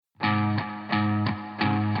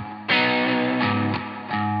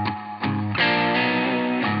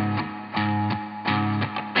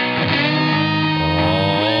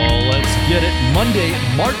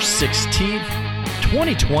Monday, March 16th,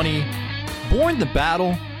 2020, Born the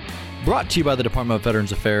Battle, brought to you by the Department of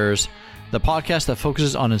Veterans Affairs, the podcast that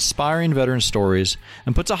focuses on inspiring veteran stories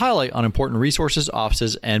and puts a highlight on important resources,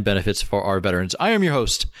 offices, and benefits for our veterans. I am your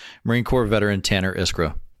host, Marine Corps veteran Tanner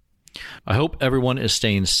Iskra. I hope everyone is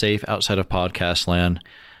staying safe outside of podcast land.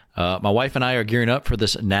 My wife and I are gearing up for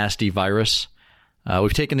this nasty virus.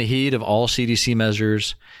 We've taken the heed of all CDC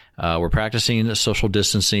measures. We're practicing social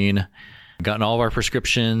distancing, gotten all of our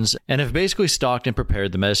prescriptions, and have basically stocked and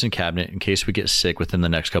prepared the medicine cabinet in case we get sick within the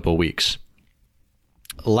next couple of weeks.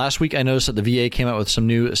 Last week, I noticed that the VA came out with some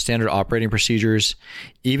new standard operating procedures,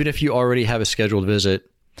 even if you already have a scheduled visit.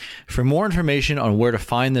 For more information on where to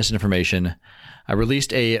find this information, I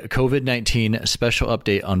released a COVID-19 special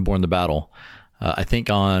update on Born the Battle, I think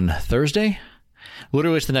on Thursday.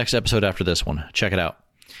 Literally, it's the next episode after this one. Check it out.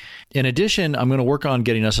 In addition, I'm going to work on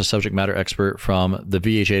getting us a subject matter expert from the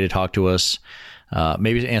VHA to talk to us,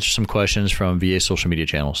 maybe to answer some questions from VA social media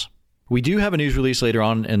channels. We do have a news release later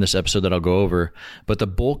on in this episode that I'll go over, but the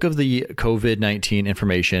bulk of the COVID-19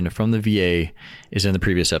 information from the VA is in the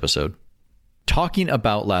previous episode. Talking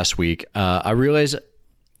about last week, I realized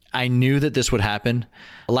I knew that this would happen.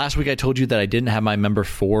 Last week, I told you that I didn't have my member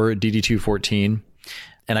 4 DD214,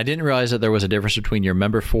 and I didn't realize that there was a difference between your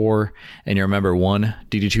member 4 and your member 1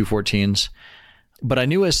 DD214s. But I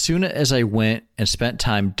knew as soon as I went and spent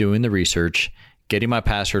time doing the research, getting my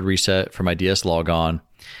password reset for my DS logon,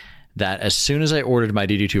 that as soon as I ordered my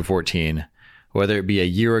DD214, whether it be a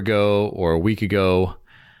year ago or a week ago,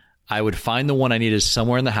 I would find the one I needed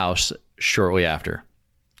somewhere in the house shortly after.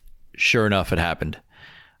 Sure enough, it happened.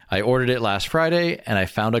 I ordered it last Friday, and I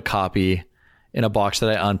found a copy in a box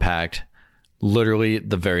that I unpacked literally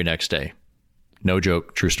the very next day. No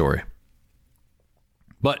joke, true story.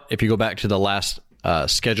 But if you go back to the last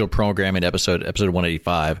scheduled programming episode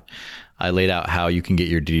 185, I laid out how you can get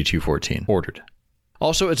your DD214 ordered.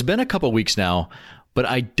 Also, it's been a couple weeks now, but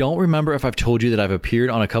I don't remember if I've told you that I've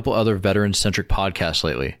appeared on a couple other veteran-centric podcasts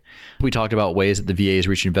lately. We talked about ways that the VA is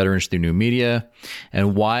reaching veterans through new media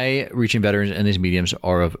and why reaching veterans in these mediums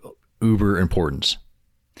are of uber importance.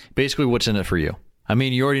 Basically, what's in it for you? I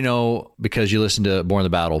mean, you already know because you listened to Born the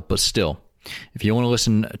Battle, but still, if you want to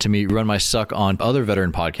listen to me run my suck on other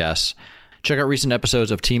veteran podcasts, check out recent episodes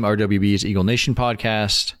of Team RWB's Eagle Nation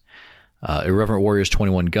podcast, Irreverent Warriors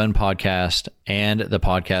 21 Gun podcast, and the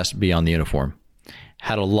podcast Beyond the Uniform.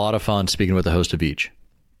 Had a lot of fun speaking with the host of each.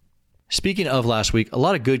 Speaking of last week, a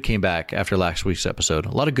lot of good came back after last week's episode.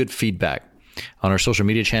 A lot of good feedback on our social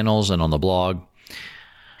media channels and on the blog.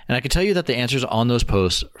 And I can tell you that the answers on those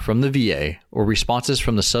posts from the VA were responses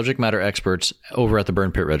from the subject matter experts over at the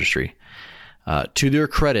Burn Pit Registry. To their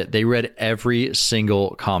credit, they read every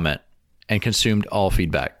single comment and consumed all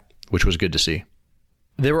feedback, which was good to see.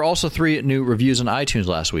 There were also 3 new reviews on iTunes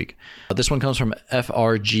last week. This one comes from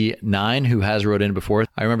FRG9, who has wrote in before.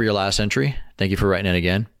 I remember your last entry. Thank you for writing in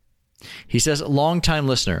again. He says, long-time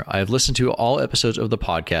listener. I have listened to all episodes of the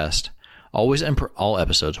podcast. Always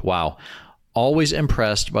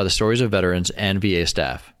impressed by the stories of veterans and VA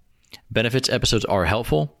staff. Benefits episodes are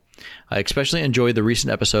helpful. I especially enjoyed the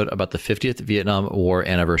recent episode about the 50th Vietnam War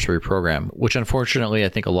Anniversary Program, which unfortunately I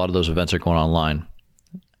think a lot of those events are going online.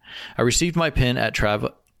 I received my pin at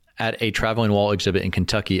a traveling wall exhibit in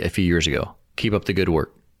Kentucky a few years ago. Keep up the good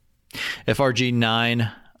work.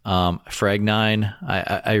 FRG9, Frag9.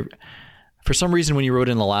 I for some reason when you wrote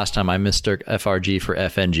in the last time, I mistook FRG for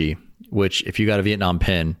FNG, which if you got a Vietnam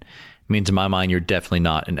pin, means in my mind you're definitely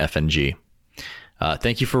not an FNG.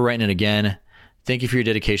 Thank you for writing in again. Thank you for your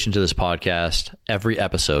dedication to this podcast. Every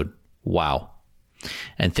episode. Wow.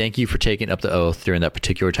 And thank you for taking up the oath during that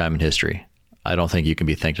particular time in history. I don't think you can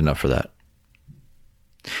be thanked enough for that.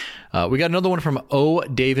 We got another one from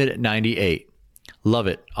David98. Love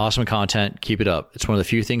it. Awesome content. Keep it up. It's one of the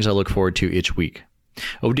few things I look forward to each week.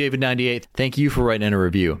 David98, thank you for writing in a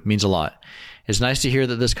review. It means a lot. It's nice to hear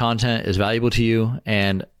that this content is valuable to you,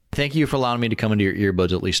 and thank you for allowing me to come into your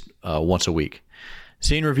earbuds at least once a week.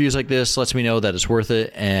 Seeing reviews like this lets me know that it's worth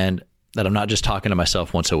it and that I'm not just talking to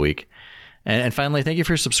myself once a week. And finally, thank you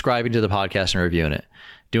for subscribing to the podcast and reviewing it.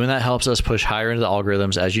 Doing that helps us push higher into the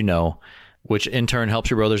algorithms, as you know, which in turn helps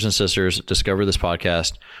your brothers and sisters discover this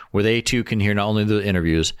podcast, where they too can hear not only the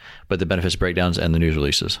interviews, but the benefits breakdowns and the news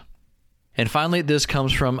releases. And finally, this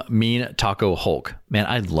comes from Mean Taco Hulk. Man,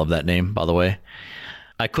 I love that name, by the way.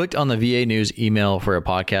 I clicked on the VA News email for a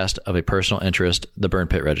podcast of a personal interest, the Burn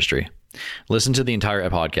Pit Registry. Listen to the entire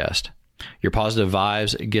podcast. Your positive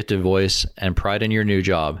vibes, gifted voice, and pride in your new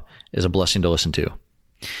job is a blessing to listen to.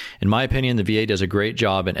 In my opinion, the VA does a great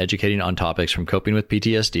job in educating on topics from coping with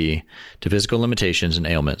PTSD to physical limitations and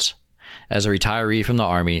ailments. As a retiree from the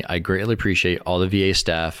Army, I greatly appreciate all the VA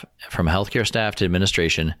staff, from healthcare staff to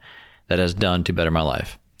administration, that has done to better my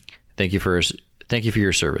life. Thank you for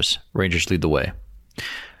your service. Rangers lead the way.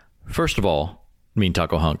 First of all, mean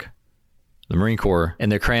Taco Hunk, the Marine Corps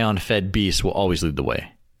and their crayon-fed beasts will always lead the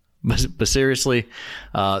way. But seriously,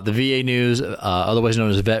 the VA News, otherwise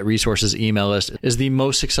known as Vet Resources email list, is the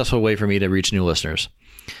most successful way for me to reach new listeners.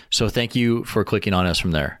 So thank you for clicking on us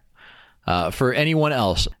from there. For anyone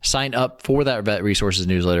else, sign up for that Vet Resources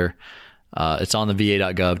newsletter. It's on the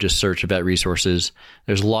va.gov. Just search Vet Resources.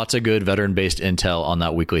 There's lots of good veteran-based intel on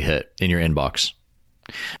that weekly hit in your inbox.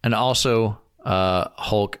 And also,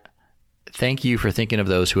 Hulk, thank you for thinking of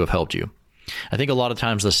those who have helped you. I think a lot of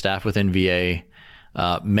times the staff within VA,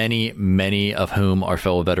 many of whom are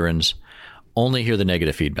fellow veterans, only hear the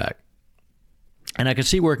negative feedback. And I can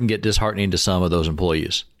see where it can get disheartening to some of those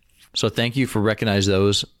employees. So thank you for recognizing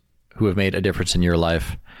those who have made a difference in your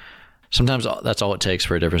life. Sometimes that's all it takes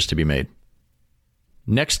for a difference to be made.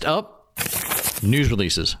 Next up, news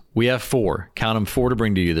releases. We have 4. Count them, 4 to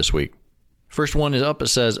bring to you this week. First one is up. It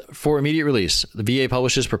says, for immediate release, the VA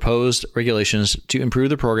publishes proposed regulations to improve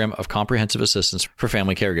the program of comprehensive assistance for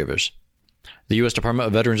family caregivers. The U.S. Department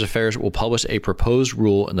of Veterans Affairs will publish a proposed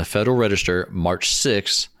rule in the Federal Register March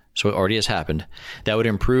 6th, so it already has happened, that would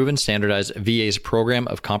improve and standardize VA's program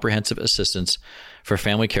of comprehensive assistance for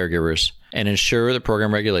family caregivers and ensure the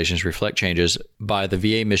program regulations reflect changes by the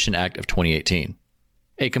VA Mission Act of 2018.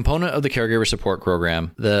 A component of the Caregiver Support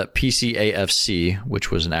Program, the PCAFC,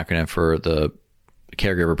 which was an acronym for the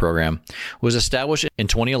Caregiver Program, was established in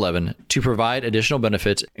 2011 to provide additional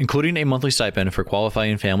benefits, including a monthly stipend for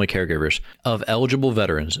qualifying family caregivers of eligible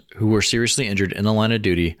veterans who were seriously injured in the line of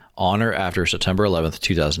duty on or after September 11,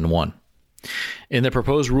 2001. In the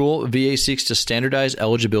proposed rule, VA seeks to standardize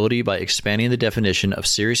eligibility by expanding the definition of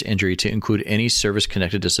serious injury to include any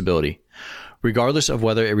service-connected disability, regardless of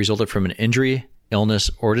whether it resulted from an injury, illness,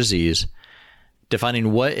 or disease,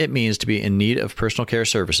 defining what it means to be in need of personal care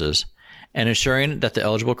services, and ensuring that the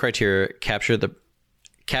eligible criteria capture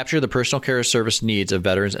the personal care service needs of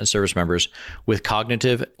veterans and service members with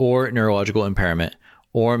cognitive or neurological impairment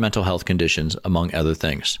or mental health conditions, among other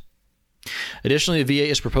things. Additionally, the VA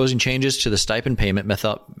is proposing changes to the stipend payment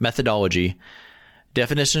methodology,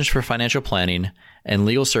 definitions for financial planning and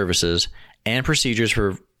legal services, and procedures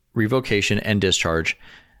for revocation and discharge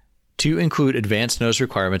to include advance notice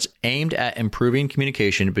requirements aimed at improving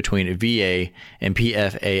communication between VA and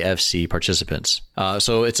PFAFC participants.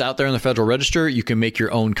 So it's out there in the Federal Register. You can make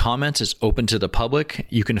your own comments. It's open to the public.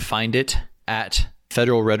 You can find it at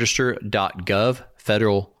federalregister.gov,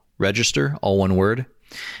 Federal Register, all one word.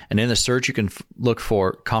 And in the search, you can look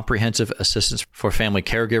for comprehensive assistance for family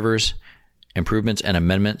caregivers, improvements and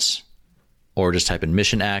amendments, or just type in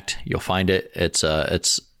Mission Act. You'll find it.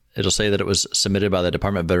 It'll say that it was submitted by the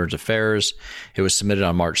Department of Veterans Affairs. It was submitted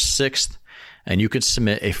on March 6th, and you can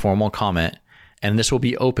submit a formal comment, and this will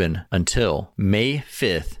be open until May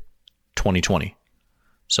 5th, 2020.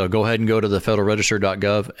 So go ahead and go to the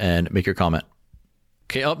federalregister.gov and make your comment.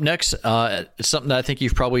 Okay, up next, it's something that I think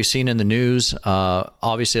you've probably seen in the news.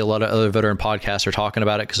 Obviously, a lot of other veteran podcasts are talking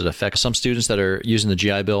about it because it affects some students that are using the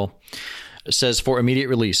GI Bill. It says, for immediate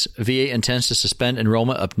release, VA intends to suspend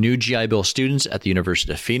enrollment of new GI Bill students at the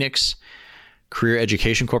University of Phoenix, Career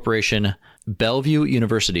Education Corporation, Bellevue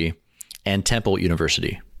University, and Temple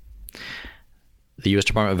University. The U.S.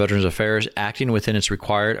 Department of Veterans Affairs, acting within its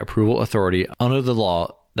required approval authority under the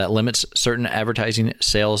law that limits certain advertising,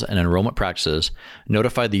 sales, and enrollment practices,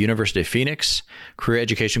 notified the University of Phoenix, Career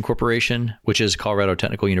Education Corporation, which is Colorado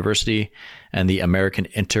Technical University, and the American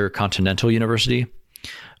Intercontinental University,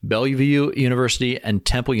 Bellevue University, and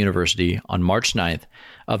Temple University on March 9th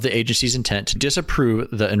of the agency's intent to disapprove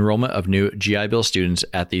the enrollment of new GI Bill students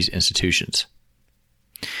at these institutions.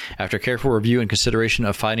 After careful review and consideration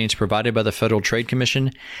of findings provided by the Federal Trade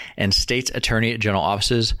Commission and state's attorney general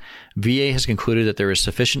offices, VA has concluded that there is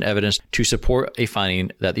sufficient evidence to support a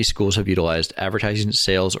finding that these schools have utilized advertising,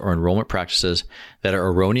 sales, or enrollment practices that are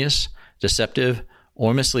erroneous, deceptive,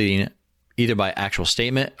 or misleading, either by actual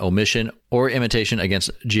statement, omission, or imitation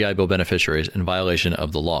against GI Bill beneficiaries in violation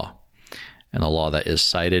of the law. And the law that is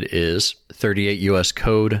cited is 38 U.S.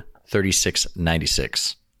 Code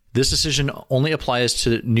 3696. This decision only applies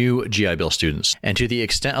to new GI Bill students, and to the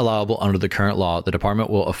extent allowable under the current law, the department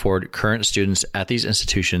will afford current students at these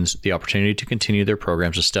institutions the opportunity to continue their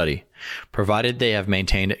programs of study, provided they have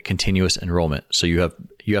maintained continuous enrollment. So you have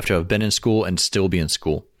to have been in school and still be in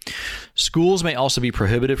school. Schools may also be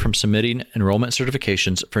prohibited from submitting enrollment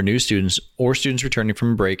certifications for new students or students returning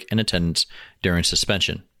from break in attendance during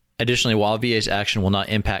suspension. Additionally, while VA's action will not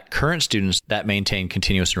impact current students that maintain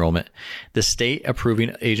continuous enrollment, the state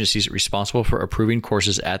approving agencies responsible for approving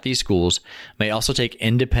courses at these schools may also take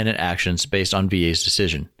independent actions based on VA's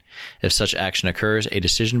decision. If such action occurs, a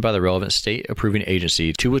decision by the relevant state approving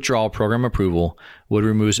agency to withdraw program approval would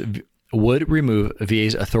remove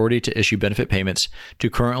VA's authority to issue benefit payments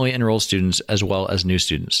to currently enrolled students as well as new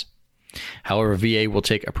students. However, VA will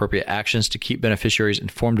take appropriate actions to keep beneficiaries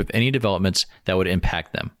informed of any developments that would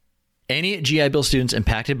impact them. Any GI Bill students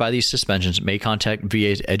impacted by these suspensions may contact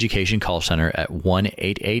VA's Education Call Center at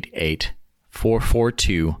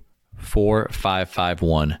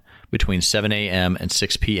 1-888-442-4551 between 7 a.m. and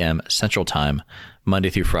 6 p.m. Central Time, Monday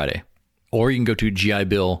through Friday. Or you can go to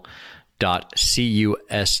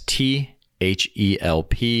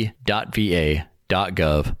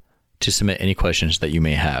gibillcusthelp.va.gov to submit any questions that you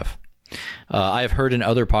may have. I have heard in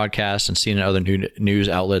other podcasts and seen in other news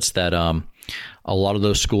outlets that a lot of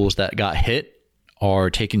those schools that got hit are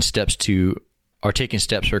taking steps for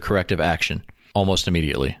corrective action almost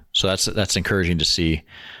immediately. So that's encouraging to see.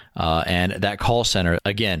 And that call center,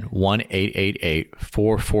 again,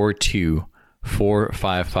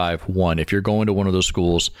 1-888-442-4551. If you're going to one of those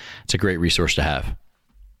schools, it's a great resource to have.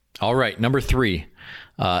 All right, number 3.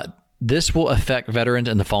 This will affect veterans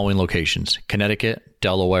in the following locations: Connecticut,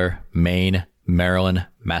 Delaware, Maine, Maryland,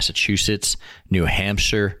 Massachusetts, New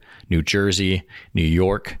Hampshire, New Jersey, New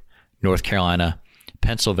York, North Carolina,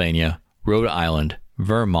 Pennsylvania, Rhode Island,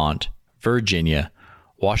 Vermont, Virginia,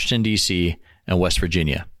 Washington, D.C., and West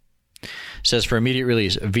Virginia. It says for immediate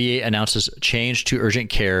release, VA announces change to urgent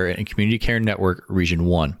care and community care network Region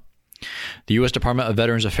 1. The U.S. Department of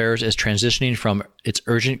Veterans Affairs is transitioning from its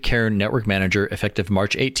urgent care network manager effective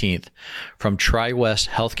March 18th from TriWest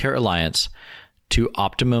Healthcare Alliance to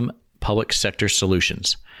Optimum Public Sector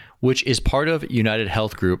Solutions, which is part of United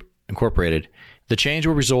Health Group Incorporated. The change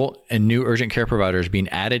will result in new urgent care providers being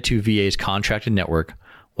added to VA's contracted network,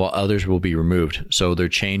 while others will be removed. So they're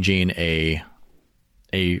changing a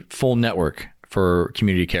full network for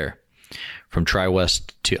community care from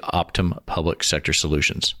TriWest to Optum Public Sector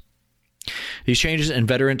Solutions. These changes in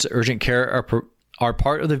veterans' urgent care are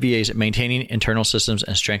part of the VA's Maintaining Internal Systems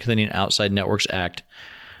and Strengthening Outside Networks Act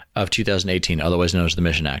of 2018, otherwise known as the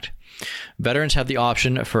Mission Act. Veterans have the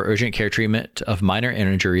option for urgent care treatment of minor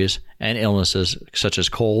injuries and illnesses such as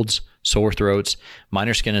colds, sore throats,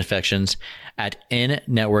 minor skin infections at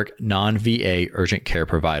in-network non-VA urgent care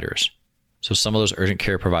providers. So some of those urgent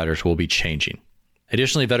care providers will be changing.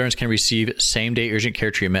 Additionally, veterans can receive same-day urgent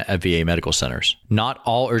care treatment at VA medical centers. Not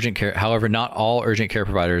all urgent care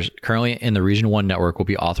providers currently in the Region 1 network will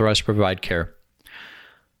be authorized to provide care.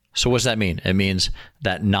 So what does that mean? It means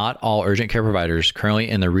that not all urgent care providers currently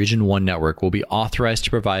in the Region 1 network will be authorized to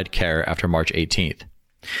provide care after March 18th.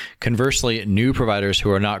 Conversely, new providers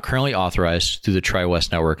who are not currently authorized through the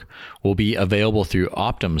TriWest network will be available through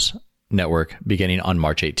Optum's network beginning on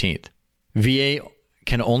March 18th. VA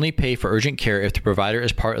can only pay for urgent care if the provider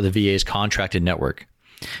is part of the VA's contracted network.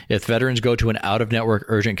 If veterans go to an out-of-network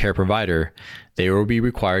urgent care provider, they will be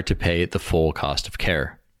required to pay the full cost of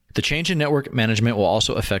care. The change in network management will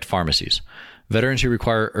also affect pharmacies. Veterans who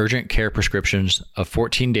require urgent care prescriptions of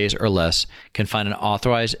 14 days or less can find an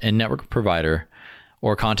authorized in-network provider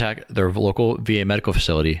or contact their local VA medical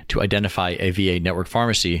facility to identify a VA network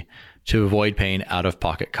pharmacy to avoid paying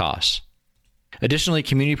out-of-pocket costs. Additionally,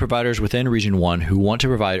 community providers within Region 1 who want to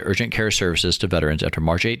provide urgent care services to veterans after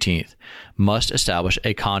March 18th must establish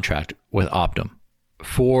a contract with Optum.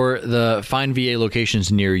 For the Find VA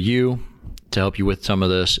locations near you, to help you with some of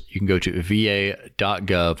this, you can go to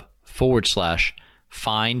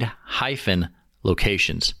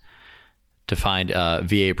va.gov/find-locations to find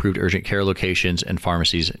VA-approved urgent care locations and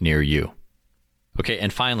pharmacies near you. Okay,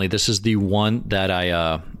 and finally, this is the one that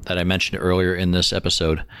I mentioned earlier in this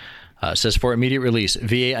episode. It says, for immediate release,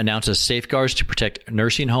 VA announces safeguards to protect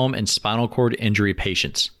nursing home and spinal cord injury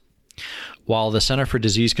patients. While the Center for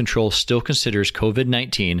Disease Control still considers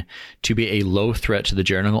COVID-19 to be a low threat to the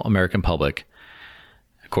general American public,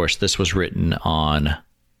 of course, this was written on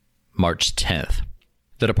March 10th.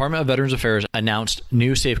 The Department of Veterans Affairs announced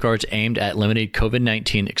new safeguards aimed at limiting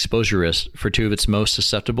COVID-19 exposure risks for two of its most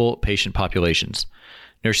susceptible patient populations,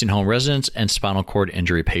 nursing home residents and spinal cord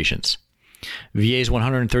injury patients. VA's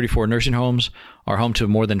 134 nursing homes are home to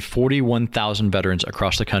more than 41,000 veterans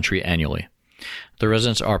across the country annually. The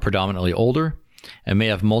residents are predominantly older and may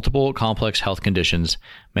have multiple complex health conditions,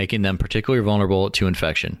 making them particularly vulnerable to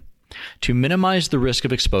infection. To minimize the risk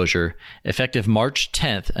of exposure, effective March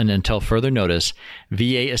 10th and until further notice,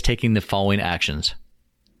 VA is taking the following actions.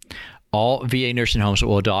 All VA nursing homes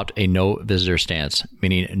will adopt a no visitor stance,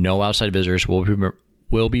 meaning no outside visitors will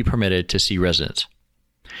will be permitted to see residents.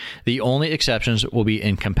 The only exceptions will be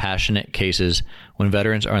in compassionate cases when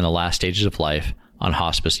veterans are in the last stages of life on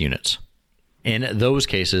hospice units. In those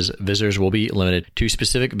cases, visitors will be limited to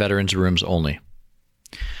specific veterans' rooms only.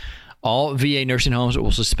 All VA nursing homes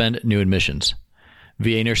will suspend new admissions.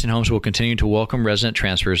 VA nursing homes will continue to welcome resident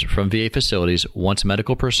transfers from VA facilities once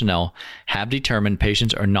medical personnel have determined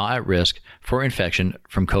patients are not at risk for infection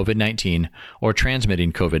from COVID-19 or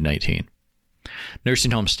transmitting COVID-19.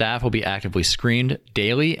 Nursing home staff will be actively screened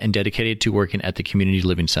daily and dedicated to working at the community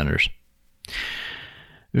living centers.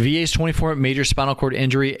 VA's 24 major spinal cord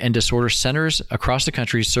injury and disorder centers across the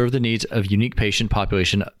country serve the needs of unique patient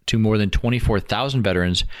population to more than 24,000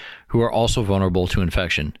 veterans who are also vulnerable to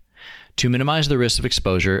infection. To minimize the risk of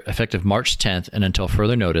exposure, effective March 10th and until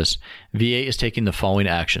further notice, VA is taking the following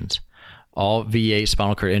actions. All VA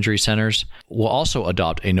spinal cord injury centers will also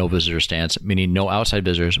adopt a no visitor stance, meaning no outside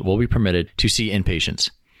visitors will be permitted to see inpatients.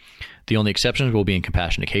 The only exceptions will be in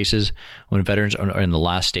compassionate cases when veterans are in the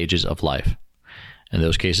last stages of life. In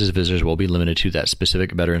those cases, visitors will be limited to that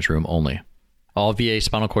specific veterans room only. All VA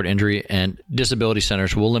spinal cord injury and disability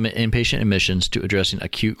centers will limit inpatient admissions to addressing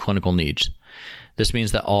acute clinical needs. This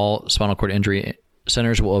means that all spinal cord injury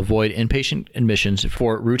centers will avoid inpatient admissions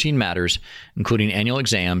for routine matters, including annual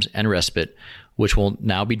exams and respite, which will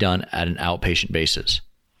now be done at an outpatient basis.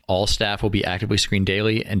 All staff will be actively screened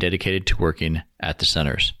daily and dedicated to working at the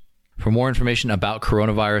centers. For more information about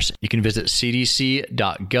coronavirus, you can visit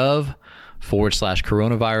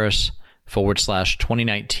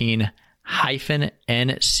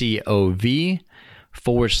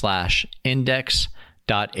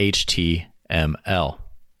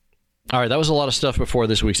All right, that was a lot of stuff before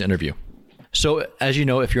this week's interview. So, as you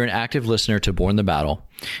know, if you're an active listener to Born the Battle,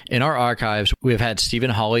 in our archives, we have had Stephen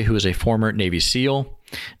Hawley, who is a former Navy SEAL,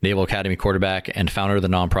 Naval Academy quarterback, and founder of the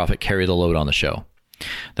nonprofit Carry the Load on the show.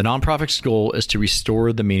 The nonprofit's goal is to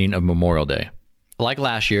restore the meaning of Memorial Day. Like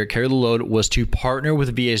last year, Carry the Load was to partner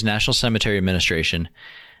with VA's National Cemetery Administration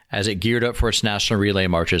as it geared up for its national relay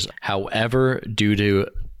marches. However, due to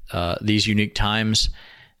these unique times,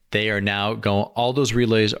 they are now going, all those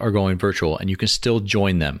relays are going virtual, and you can still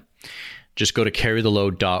join them. Just go to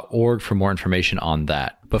carrytheload.org for more information on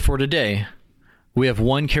that. But for today, we have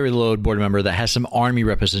one Carry the Load board member that has some Army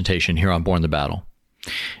representation here on Born the Battle.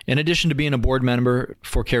 In addition to being a board member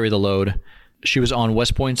for Carry the Load, she was on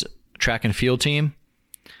West Point's track and field team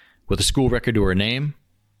with a school record to her name.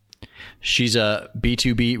 She's a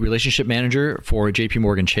B2B relationship manager for JP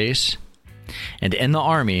Morgan Chase. And in the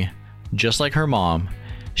Army, just like her mom,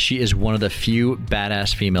 she is one of the few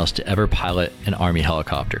badass females to ever pilot an Army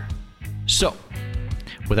helicopter. So,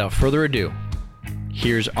 without further ado,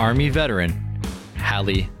 here's Army veteran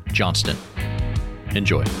Hallie Johnston.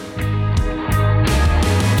 Enjoy.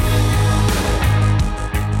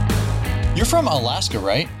 You're from Alaska,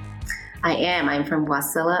 right? I am. I'm from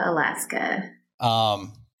Wasilla, Alaska.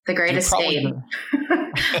 The greatest state.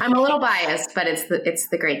 I'm a little biased, but it's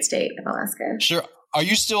the great state of Alaska. Sure. Are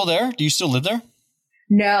you still there? Do you still live there?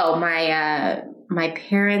 No, my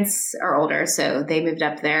parents are older, so they moved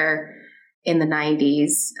up there in the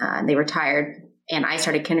 90s. They retired, and I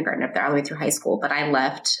started kindergarten up there all the way through high school. But I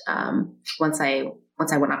left once I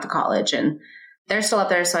went off to college, and they're still up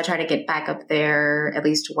there. So I try to get back up there at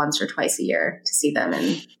least once or twice a year to see them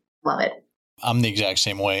and love it. I'm the exact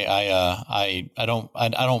same way. I don't.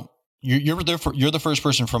 You're the first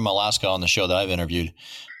person from Alaska on the show that I've interviewed,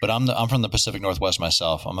 but I'm from the Pacific Northwest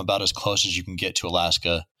myself. I'm about as close as you can get to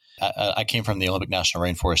Alaska. I came from the Olympic National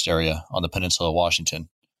Rainforest area on the peninsula of Washington.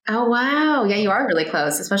 Oh, wow. Yeah, you are really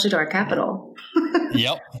close, especially to our capital.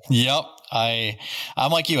 Yep.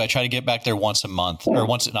 I'm like you. I try to get back there once a month, or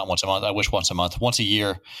not once a month. I wish once a month, once a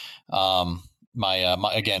year.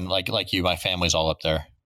 My again, like you, my family's all up there.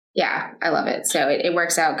 Yeah, I love it. So it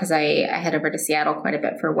works out because I head over to Seattle quite a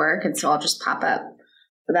bit for work. And so I'll just pop up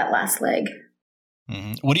for that last leg.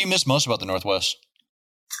 Mm-hmm. What do you miss most about the Northwest?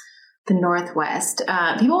 The Northwest.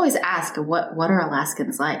 People always ask, what are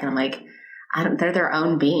Alaskans like? And I'm like, they're their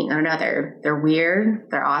own being. I don't know. They're weird.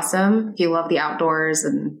 They're awesome. If you love the outdoors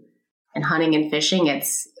and hunting and fishing,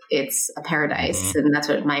 it's a paradise. Mm-hmm. And that's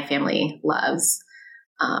what my family loves.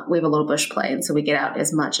 We have a little bush play, and so we get out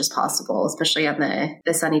as much as possible, especially on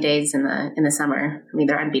the sunny days in the summer. I mean,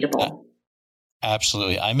 they're unbeatable.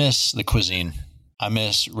 Absolutely. I miss the cuisine. I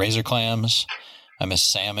miss razor clams. I miss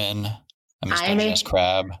salmon. I miss Dungeness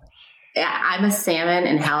crab. Yeah, I'm a salmon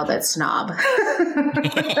and halibut snob.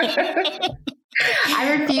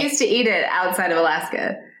 I refuse to eat it outside of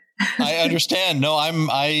Alaska. I understand. No, I'm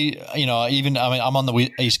on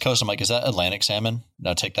the East Coast. I'm like, is that Atlantic salmon?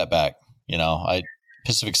 No, take that back.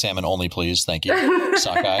 Pacific salmon only, please. Thank you.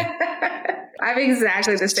 Sockeye. I'm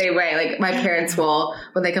exactly the same way. Like my parents will,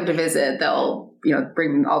 when they come to visit, they'll,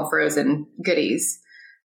 bring all the frozen goodies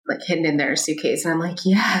like hidden in their suitcase. And I'm like,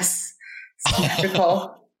 yes, it's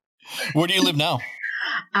magical. Where do you live now?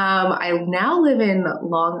 I now live in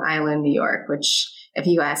Long Island, New York, which if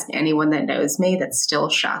you ask anyone that knows me, that still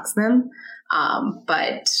shocks them.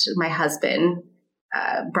 But my husband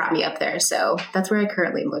brought me up there. So that's where I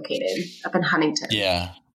currently am located, up in Huntington.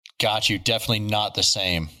 Yeah. Got you. Definitely not the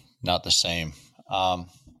same. Not the same.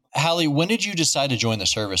 Hallie, when did you decide to join the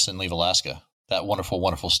service and leave Alaska? That wonderful,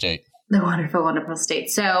 wonderful state. The wonderful, wonderful state.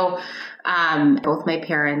 So both my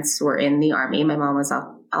parents were in the Army. My mom was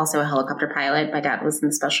also a helicopter pilot. My dad was in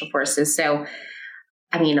the Special Forces. So,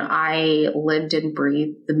 I lived and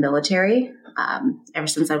breathed the military. Ever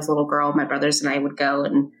since I was a little girl, my brothers and I would go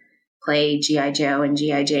and play G.I. Joe and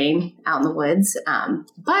G.I. Jane out in the woods.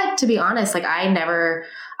 But to be honest,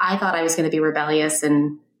 I thought I was going to be rebellious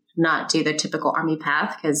and not do the typical Army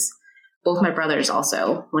path because both my brothers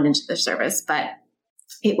also went into the service. But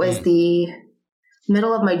it was the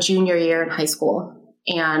middle of my junior year in high school,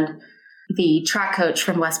 and the track coach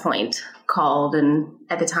from West Point called. And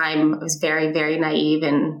at the time, I was very, very naive,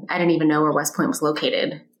 and I didn't even know where West Point was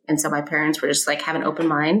located. And so my parents were just like, have an open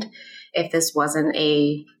mind. If this wasn't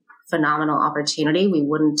a phenomenal opportunity, we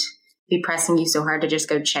wouldn't be pressing you so hard to just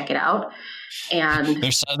go check it out. And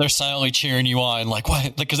they're silently cheering you on, like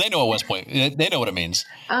what? Because they know at West Point, they know what it means.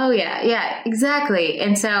 Oh yeah, exactly.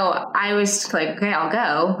 And so I was like, okay, I'll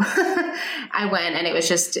go. I went, and it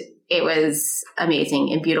was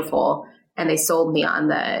amazing and beautiful. And they sold me on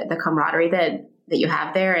the camaraderie that you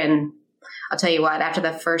have there. And I'll tell you what, after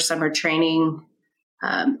the first summer training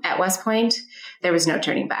at West Point, there was no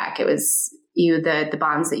turning back. It was the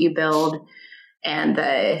bonds that you build and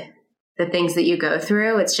the things that you go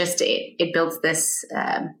through. It's just, it builds this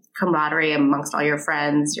camaraderie amongst all your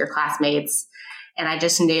friends, your classmates. And I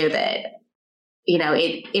just knew that,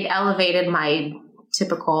 it elevated my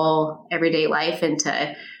typical everyday life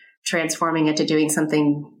into transforming it to doing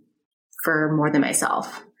something for more than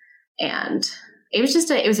myself. And it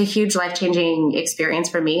was a huge life-changing experience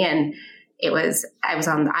for me. And I was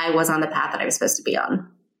on the path that I was supposed to be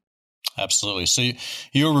on. Absolutely. So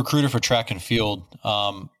you were a recruiter for track and field.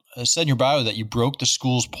 It said in your bio that you broke the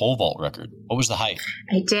school's pole vault record. What was the height?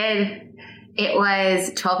 I did. It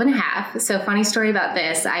was 12 and a half. So funny story about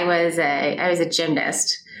this. I was a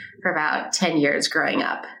gymnast for about 10 years growing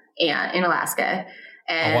up in Alaska.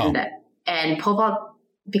 And, and pole vault,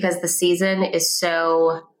 because the season is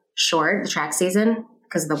so short, the track season,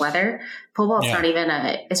 because of the weather, pole vault's not even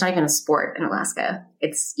a sport in Alaska.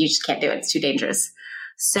 You just can't do it. It's too dangerous.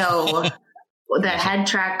 So the head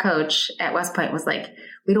track coach at West Point was like,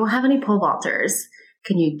 we don't have any pole vaulters.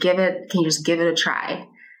 Can you just give it a try?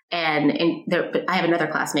 And I have another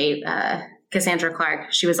classmate, Cassandra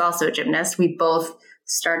Clark. She was also a gymnast. We both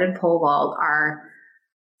started pole vault our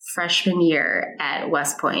freshman year at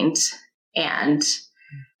West Point. And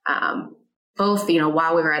both,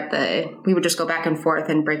 while we were we would just go back and forth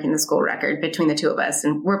and breaking the school record between the two of us.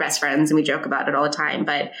 And we're best friends and we joke about it all the time.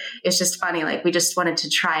 But it's just funny. Like, we just wanted to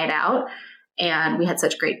try it out. And we had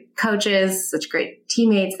such great coaches, such great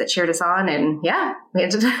teammates that cheered us on. And yeah, we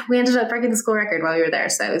ended up breaking the school record while we were there.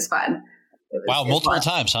 So it was fun. Multiple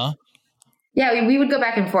times, huh? Yeah, we would go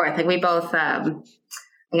back and forth. Like we both, I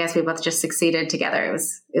guess we both just succeeded together. It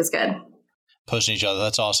was good. Pushing each other.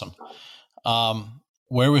 That's awesome.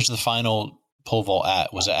 Where was the final pole vault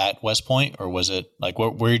at? Was it at West Point, or was it like,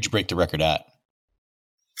 where did you break the record at?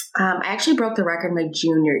 I actually broke the record my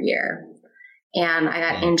junior year, and I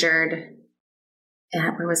got injured.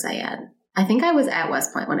 Where was I at? I think I was at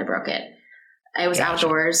West Point when I broke it. I was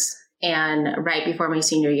outdoors, and right before my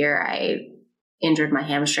senior year, I injured my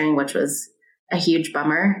hamstring, which was a huge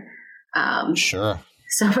bummer. Sure.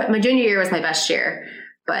 So my junior year was my best year,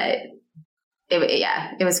 but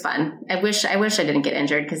it was fun. I wish I didn't get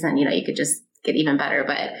injured, because then, you could just get even better,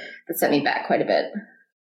 but it set me back quite a bit.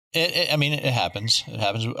 It happens. It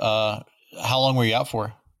happens. How long were you out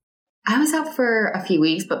for? I was out for a few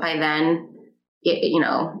weeks, but by then,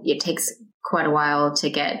 it takes quite a while to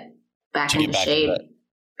get back into shape,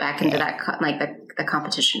 back into that, like the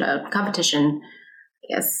competition, I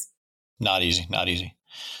guess. Not easy.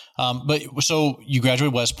 But so you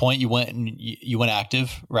graduated West Point, you went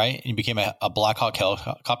active, right? And you became a Black Hawk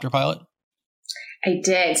helicopter pilot? I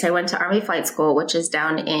did. So I went to Army Flight School, which is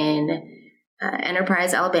down in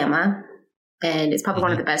Enterprise, Alabama. And it's probably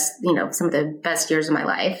one of the best, some of the best years of my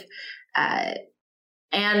life.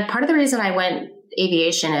 And part of the reason I went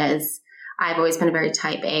aviation is I've always been a very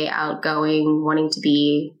type A, outgoing, wanting to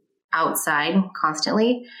be outside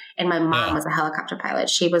constantly. And my mom was a helicopter pilot.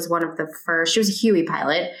 She was one of the first, she was a Huey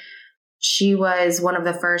pilot. She was one of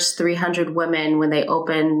the first 300 women when they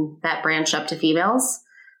opened that branch up to females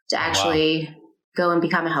to actually go and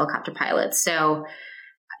become a helicopter pilot. So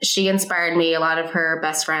she inspired me. A lot of her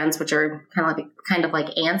best friends, which are kind of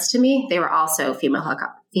like aunts to me, they were also female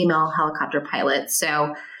helicopter pilots.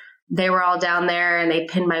 So they were all down there and they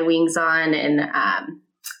pinned my wings on. And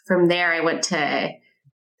from there, I went to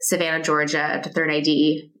Savannah, Georgia to 3rd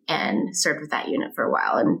ID and served with that unit for a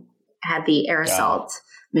while and had the air assault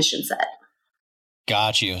mission set.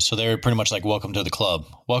 Got you. So they're pretty much like, welcome to the club.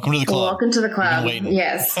 Welcome to the club. Welcome to the club.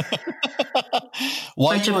 Yes.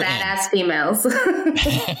 Bunch of badass females.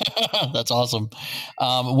 That's awesome.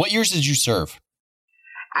 What years did you serve?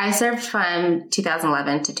 I served from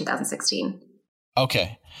 2011 to 2016.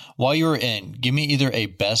 Okay. While you were in, give me either a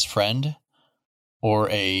best friend or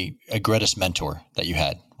a greatest mentor that you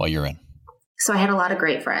had while you were in. So I had a lot of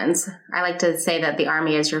great friends. I like to say that the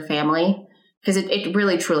Army is your family because it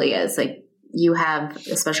really, truly is. Like, you have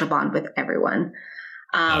a special bond with everyone.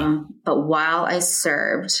 But while I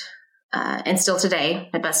served, and still today,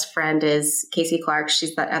 my best friend is Casey Clark.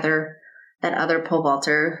 She's that other pole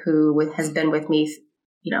vaulter who has been with me,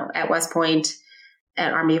 at West Point,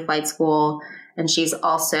 at Army Flight School. And she's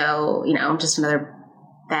also, just another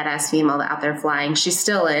badass female out there flying. She's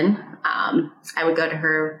still in. I would go to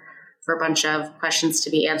her for a bunch of questions to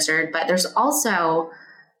be answered. But there's also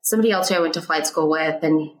somebody else who I went to flight school with,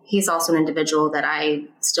 and he's also an individual that I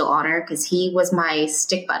still honor because he was my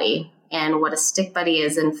stick buddy. And what a stick buddy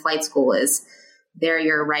is in flight school is they're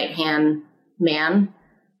your right-hand man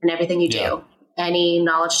in everything you do. Any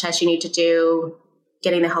knowledge test you need to do,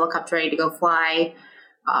 getting the helicopter ready to go fly,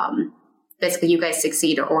 basically you guys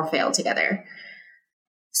succeed or fail together.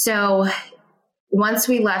 So once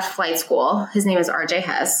we left flight school, his name is RJ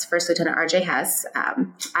Hess, First Lieutenant RJ Hess.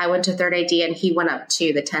 I went to 3rd ID and he went up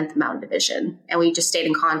to the 10th Mountain Division, and we just stayed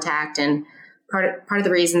in contact. And part of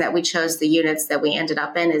the reason that we chose the units that we ended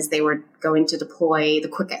up in is they were going to deploy the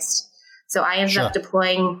quickest. So I ended up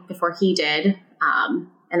deploying before he did. And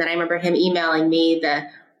then I remember him emailing me the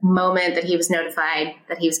moment that he was notified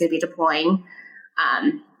that he was going to be deploying.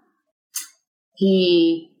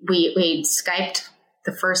 We Skyped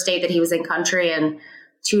the first day that he was in country, and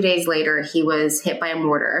 2 days later he was hit by a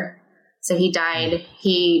mortar. So he died.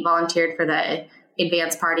 He volunteered for the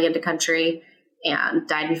advance party into country and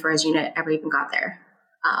died before his unit ever even got there.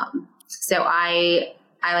 So I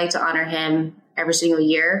like to honor him every single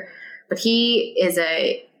year, but he's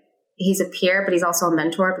a peer, but he's also a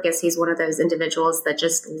mentor because he's one of those individuals that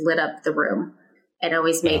just lit up the room and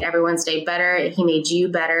always made everyone's day better. He made you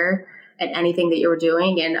better at anything that you were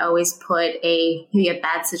doing and always put maybe a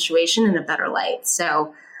bad situation in a better light.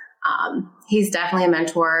 So he's definitely a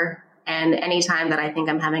mentor. And anytime that I think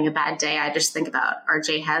I'm having a bad day, I just think about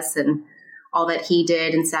RJ Hess and all that he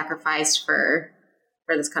did and sacrificed for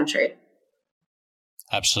this country.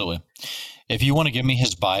 Absolutely. If you want to give me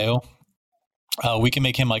his bio, we can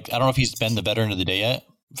make him I don't know if he's been the veteran of the day yet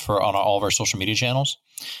on all of our social media channels.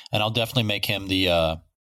 And I'll definitely make him the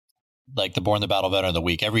Born the Battle Veteran of the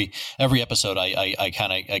Week. Every episode,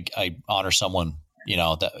 I honor someone,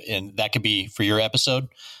 and that could be for your episode.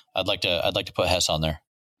 I'd like to put Hess on there.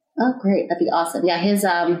 Oh, great. That'd be awesome. Yeah.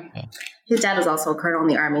 His dad was also a colonel in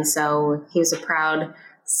the Army. So he was a proud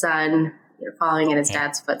son, following in his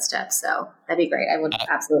dad's footsteps. So that'd be great. I would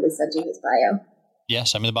absolutely send you his bio. Yeah.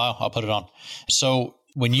 Send me the bio. I'll put it on. So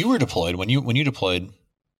when you were deployed,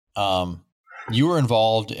 you were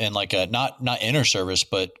involved in not inter service,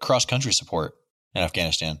 but cross country support in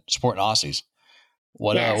Afghanistan, supporting Aussies.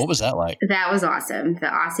 What was that like? That was awesome. The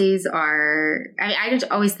Aussies I just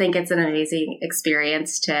always think it's an amazing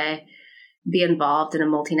experience to be involved in a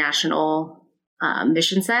multinational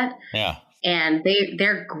mission set. Yeah. And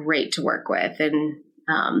they're great to work with. And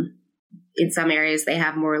in some areas they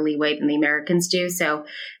have more leeway than the Americans do. So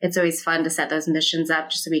it's always fun to set those missions up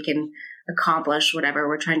just so we can accomplish whatever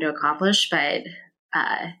we're trying to accomplish. But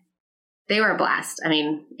they were a blast. I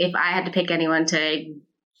mean, if I had to pick anyone to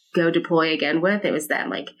go deploy again with, it was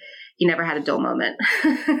them. You never had a dull moment.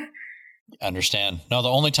 Understand. No, the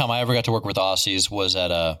only time I ever got to work with Aussies was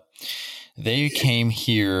they came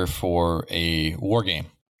here for a war game.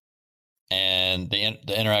 And the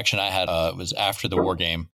interaction I had was after the war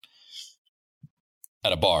game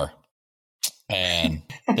at a bar. And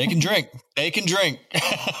they can drink. They can.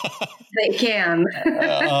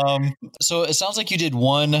 So it sounds like you did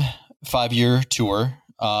one 5-year tour.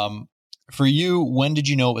 For you, when did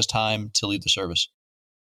you know it was time to leave the service?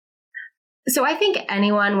 So I think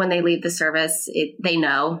anyone, when they leave the service, they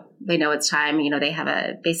know it's time. They have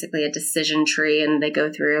basically a decision tree, and they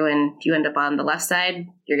go through, and if you end up on the left side,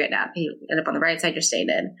 you're getting out. If you end up on the right side, you're staying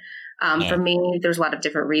in. For me, there's a lot of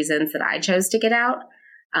different reasons that I chose to get out.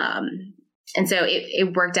 And so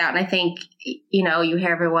it worked out. And I think, you hear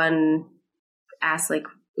everyone ask, like,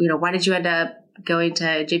 why did you end up going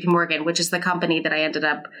to JP Morgan, which is the company that I ended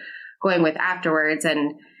up going with afterwards.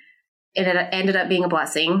 And it ended up being a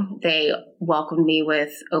blessing. They welcomed me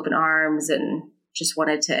with open arms and just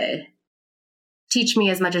wanted to teach me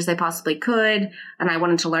as much as they possibly could. And I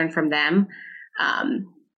wanted to learn from them.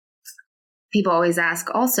 People always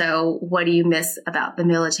ask also, what do you miss about the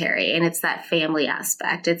military? And it's that family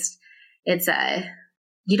aspect.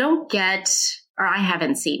 You don't get, or I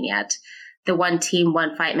haven't seen yet, the one team,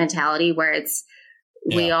 one fight mentality where it's,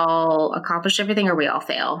 we all accomplish everything or we all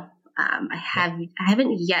fail. I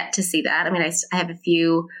haven't yet to see that. I mean, I have a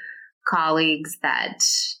few colleagues that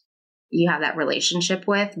you have that relationship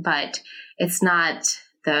with, but it's not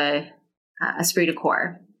the esprit de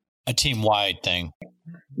corps. A team-wide thing.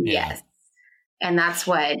 Yes. And that's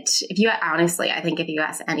what, I think if you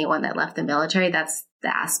ask anyone that left the military, that's the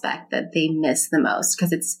aspect that they miss the most,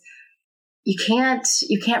 because you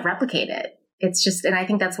can't replicate it. It's just, and I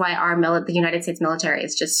think that's why the United States military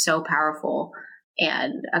is just so powerful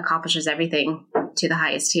and accomplishes everything to the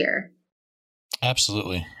highest tier.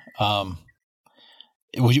 Absolutely.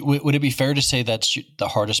 Would it be fair to say that's the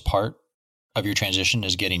hardest part of your transition,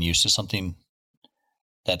 is getting used to something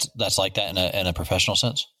that's like that in a professional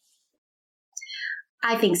sense?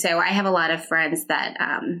 I think so. I have a lot of friends that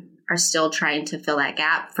are still trying to fill that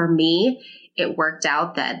gap. For me, it worked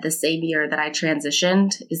out that the same year that I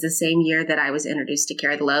transitioned is the same year that I was introduced to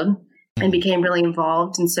Carry the Load and became really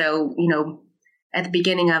involved. And so, at the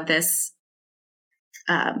beginning of this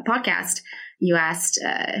podcast, you asked,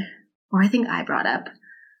 or I think I brought up,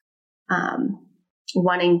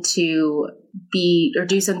 wanting to be or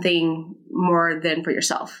do something more than for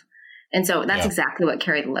yourself. And so that's exactly what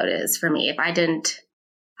Carry the Load is for me. If I didn't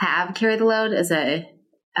have Carry the Load as a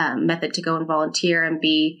method to go and volunteer and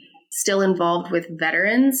be still involved with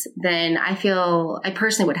veterans, then I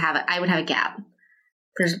personally would have a gap.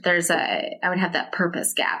 I would have that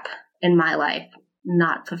purpose gap in my life,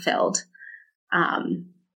 not fulfilled.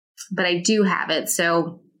 But I do have it.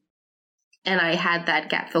 So, and I had that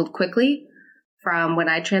gap filled quickly from when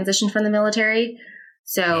I transitioned from the military.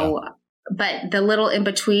 So, but the little in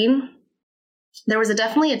between, there was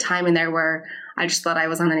definitely a time in there where I just thought I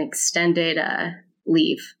was on an extended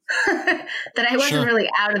leave, that I wasn't really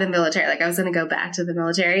out of the military. Like I was going to go back to the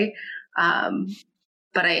military.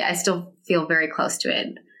 But I still feel very close to it.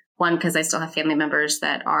 One, because I still have family members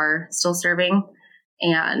that are still serving,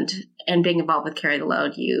 and being involved with Carry the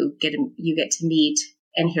Load, you get to meet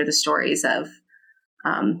and hear the stories of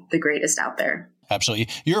the greatest out there. Absolutely.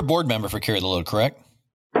 You're a board member for Carry the Load, correct?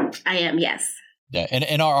 I am, yes. Yeah, and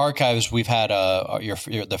in our archives, we've had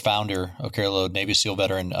you're the founder of Carry the Load, Navy SEAL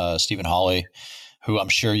veteran Stephen Hawley, who I'm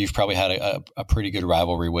sure you've probably had a pretty good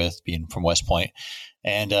rivalry with, being from West Point,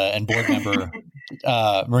 and board member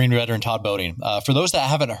Marine veteran Todd Boating. For those that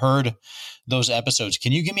haven't heard those episodes,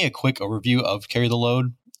 can you give me a quick overview of Carry the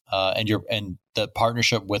Load and the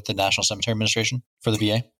partnership with the National Cemetery Administration for the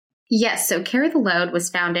VA? Yes, so Carry the Load was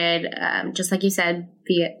founded, just like you said,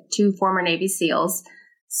 via two former Navy SEALs,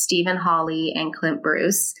 Stephen Hawley and Clint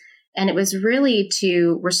Bruce. And it was really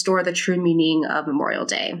to restore the true meaning of Memorial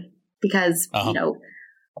Day, because,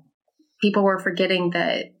 people were forgetting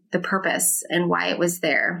the purpose and why it was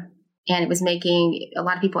there. And it was making a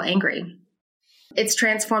lot of people angry. It's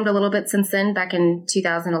transformed a little bit since then, back in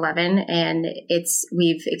 2011. And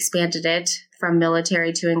we've expanded it from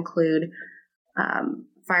military to include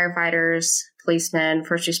firefighters, policemen,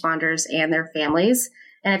 first responders, and their families.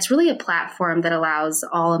 And it's really a platform that allows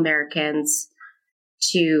all Americans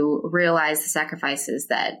to realize the sacrifices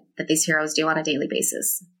that these heroes do on a daily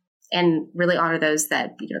basis, and really honor those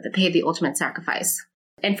that that paid the ultimate sacrifice.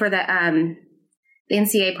 And for the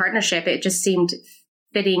NCA partnership, it just seemed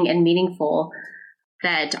fitting and meaningful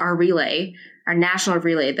that our national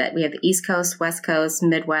relay, that we have the East Coast, West Coast,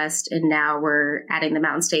 Midwest, and now we're adding the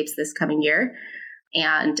Mountain States this coming year.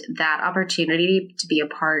 And that opportunity to be a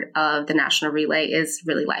part of the national relay is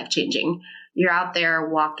really life-changing. You're out there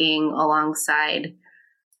walking alongside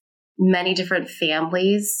many different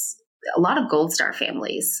families, a lot of Gold Star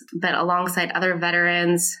families, but alongside other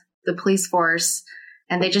veterans, the police force,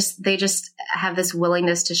 and they just have this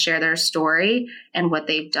willingness to share their story and what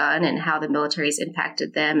they've done and how the military has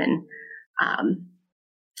impacted them.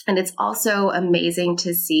 And it's also amazing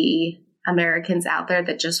to see Americans out there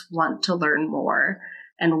that just want to learn more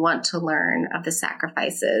and want to learn of the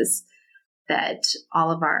sacrifices that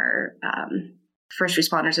all of our first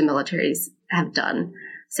responders and militaries have done.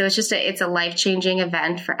 So it's a life-changing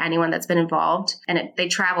event for anyone that's been involved. And they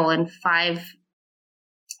travel in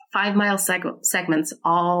 5-mile segments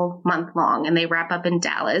all month long. And they wrap up in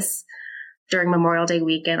Dallas during Memorial Day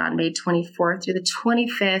weekend on May 24th through the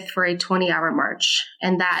 25th for a 20-hour march.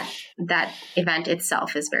 And that event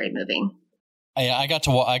itself is very moving. I got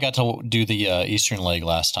to do the Eastern leg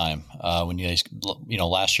last time when you guys,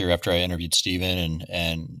 last year after I interviewed Stephen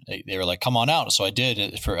and they were like, come on out. So I did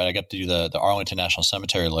I got to do the Arlington National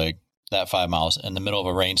Cemetery leg, that 5 miles in the middle of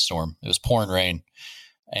a rainstorm. It was pouring rain.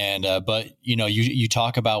 And, but you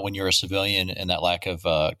talk about when you're a civilian and that lack of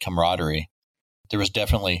camaraderie. There was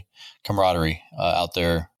definitely camaraderie out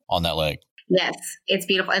there on that leg. Yes, it's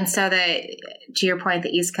beautiful. And so to your point, the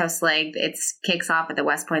East Coast leg, it kicks off at the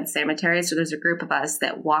West Point Cemetery. So there's a group of us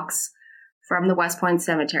that walks from the West Point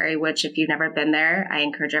Cemetery, which if you've never been there, I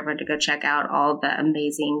encourage everyone to go check out all the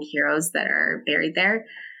amazing heroes that are buried there.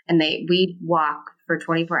 And we walk for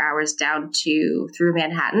 24 hours through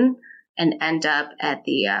Manhattan and end up at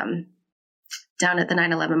down at the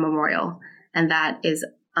 9/11 Memorial. And that is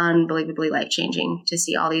unbelievably life-changing to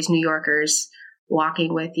see all these New Yorkers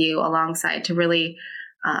walking with you alongside to really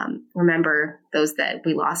remember those that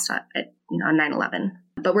we lost on 9/11.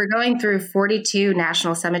 But we're going through 42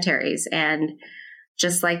 national cemeteries, and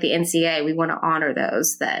just like the NCA, we want to honor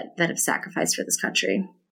those that have sacrificed for this country.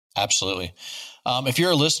 Absolutely. If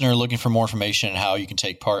you're a listener looking for more information on how you can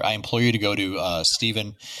take part, I implore you to go to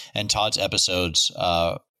Stephen and Todd's episodes,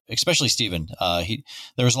 especially Stephen.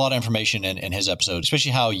 There was a lot of information in his episode,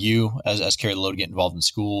 especially how you, as Carry the Load, get involved in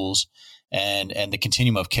schools and the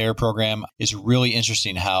Continuum of Care program. Is really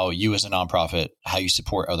interesting how you as a nonprofit, how you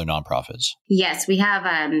support other nonprofits. Yes, we have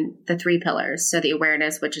the 3 pillars. So the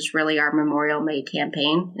awareness, which is really our Memorial May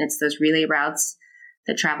campaign. And it's those relay routes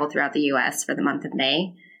that travel throughout the U.S. for the month of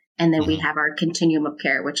May. And then we have our Continuum of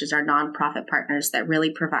Care, which is our nonprofit partners that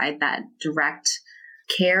really provide that direct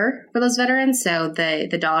care for those veterans. So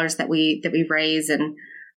the dollars that we've raised, and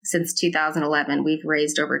since 2011, we've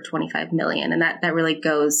raised over $25 million. And that really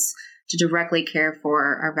goes to directly care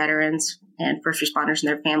for our veterans and first responders and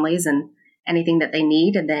their families and anything that they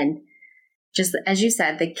need. And then just as you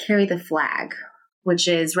said, they carry the flag, which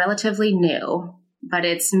is relatively new, but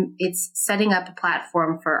it's setting up a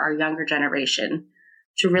platform for our younger generation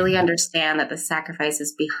to really understand that the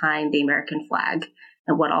sacrifices behind the American flag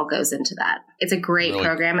and what all goes into that. It's a great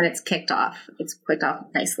program, and it's kicked off. It's kicked off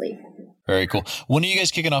nicely. Very cool. When are you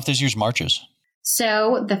guys kicking off this year's marches?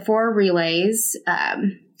 So the 4 relays,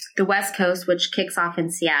 the West Coast, which kicks off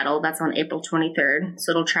in Seattle, that's on April 23rd.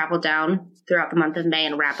 So it'll travel down throughout the month of May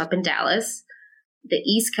and wrap up in Dallas. The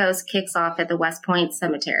East Coast kicks off at the West Point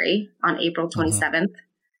Cemetery on April 27th.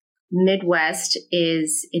 Midwest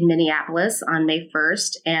is in Minneapolis on May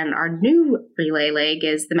 1st. And our new relay leg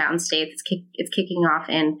is the Mountain States. It's kicking off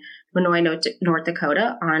in Monoy, North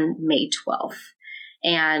Dakota on May 12th.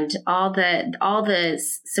 And all the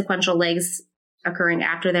sequential legs occurring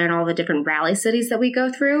after there and all the different rally cities that we go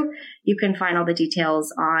through, you can find all the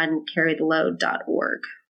details on carrytheload.org.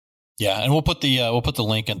 Yeah, and we'll put the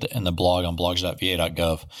link in the blog on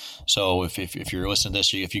blogs.va.gov. So if you're listening to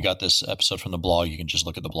this, if you got this episode from the blog, you can just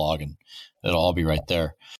look at the blog and it'll all be right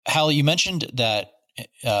there. Hallie, you mentioned that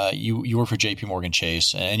you work for JP Morgan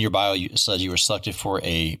Chase, and in your bio you said you were selected for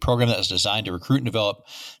a program that was designed to recruit and develop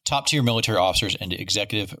top-tier military officers into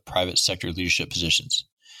executive private sector leadership positions.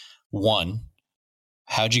 1,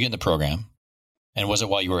 how'd you get in the program? And was it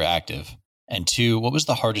while you were active? And 2, what was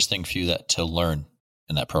the hardest thing for you to learn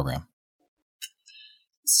in that program?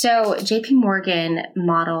 So JP Morgan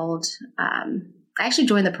modeled, I actually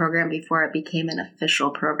joined the program before it became an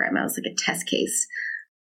official program. I was like a test case.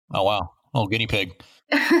 Oh, wow. Oh, guinea pig.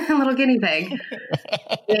 A little guinea pig.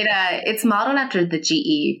 It's modeled after the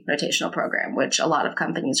GE rotational program, which a lot of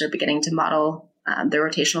companies are beginning to model their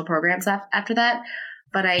rotational programs after that.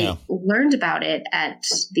 But I learned about it at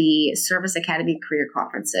the Service Academy Career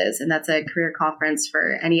Conferences. And that's a career conference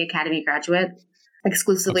for any Academy graduate,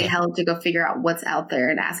 exclusively held to go figure out what's out there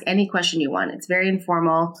and ask any question you want. It's very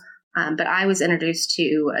informal. But I was introduced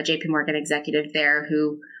to a JP Morgan executive there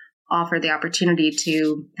who offered the opportunity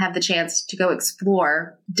to have the chance to go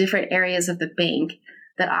explore different areas of the bank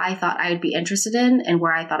that I thought I would be interested in and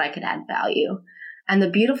where I thought I could add value. And the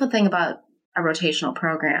beautiful thing about a rotational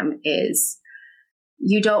program is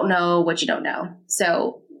you don't know what you don't know.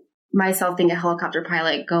 So myself being a helicopter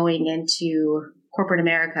pilot going into corporate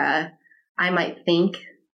America, I might think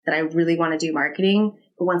that I really want to do marketing,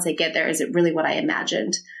 but once I get there, is it really what I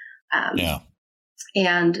imagined?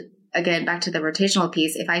 And again, back to the rotational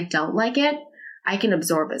piece, if I don't like it, I can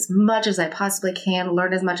absorb as much as I possibly can,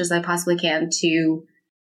 learn as much as I possibly can to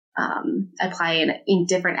apply in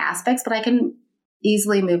different aspects, but I can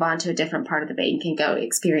easily move on to a different part of the bank and go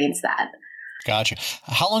experience that. Gotcha.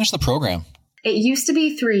 How long is the program? It used to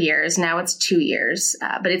be 3 years. Now it's 2 years,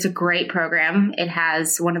 but it's a great program. It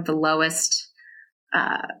has one of the lowest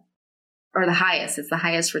or the highest. It's the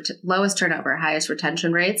highest, lowest turnover, highest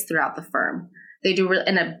retention rates throughout the firm. They do,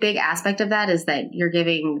 and a big aspect of that is that you're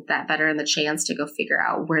giving that veteran the chance to go figure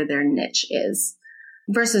out where their niche is,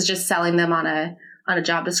 versus just selling them on a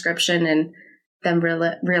job description and them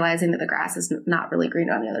realizing that the grass is not really green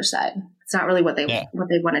on the other side. It's not really what they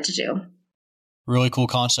wanted to do. Really cool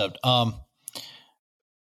concept.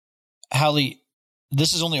 Hallie,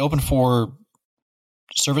 this is only open for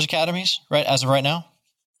service academies, right? As of right now?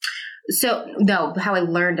 So no, how I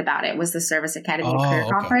learned about it was the Service Academy Career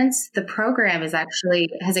Conference. The program has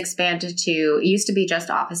expanded to, it used to be just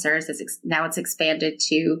officers. Now it's expanded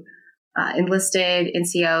to enlisted,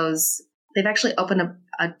 NCOs. They've actually opened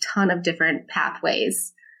a ton of different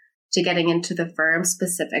pathways to getting into the firm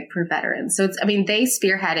specific for veterans. So they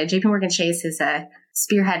spearheaded, JPMorgan Chase has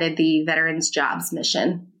spearheaded the Veterans Jobs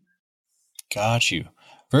mission. Got you.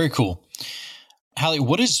 Very cool. Hallie,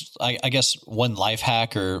 what is, I guess, one life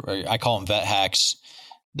hack, or I call them vet hacks,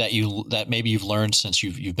 that maybe you've learned since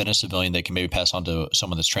you've been a civilian that can maybe pass on to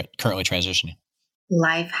someone that's currently transitioning?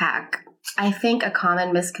 Life hack. I think a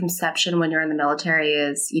common misconception when you're in the military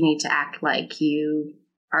is you need to act like you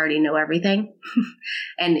already know everything.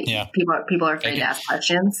 And people are afraid to ask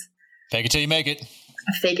questions. Fake it till you make it.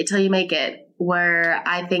 Fake it till you make it. Where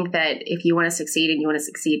I think that if you want to succeed and you want to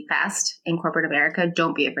succeed fast in corporate America,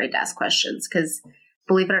 don't be afraid to ask questions. Because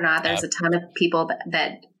believe it or not, there's a ton of people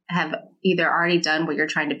that have either already done what you're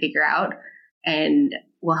trying to figure out and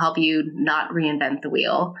will help you not reinvent the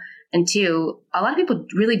wheel. And two, a lot of people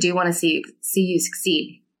really do want to see you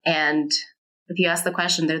succeed. And if you ask the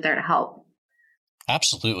question, they're there to help.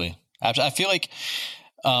 Absolutely. I feel like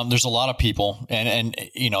there's a lot of people, and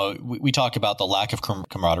we talk about the lack of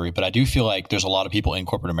camaraderie, but I do feel like there's a lot of people in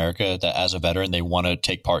corporate America that, as a veteran, they want to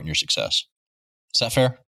take part in your success. Is that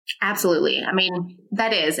fair? Absolutely.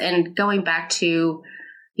 That is. And going back to,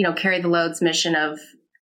 Carry the Load's mission of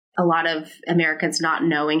a lot of Americans not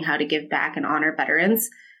knowing how to give back and honor veterans.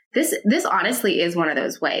 This honestly is one of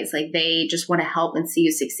those ways. Like, they just want to help and see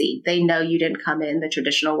you succeed. They know you didn't come in the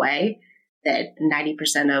traditional way that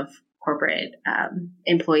 90% of corporate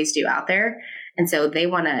employees do out there. And so they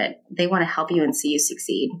want to help you and see you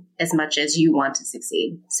succeed as much as you want to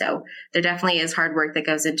succeed. So there definitely is hard work that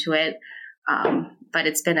goes into it. But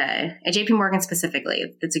it's been at JPMorgan specifically,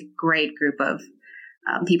 it's a great group of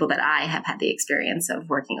people that I have had the experience of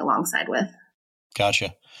working alongside with.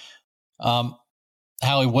 Gotcha.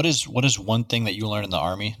 Hallie, what is one thing that you learned in the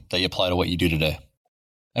Army that you apply to what you do today?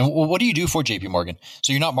 And what do you do for JPMorgan?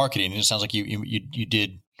 So you're not marketing. It sounds like you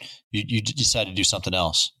decided to do something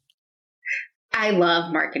else. I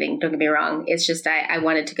love marketing. Don't get me wrong. It's just, I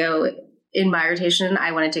wanted to go in my rotation.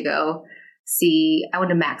 I wanted to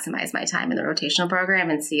maximize my time in the rotational program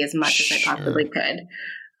and see as much as I possibly could.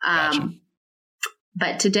 Gotcha.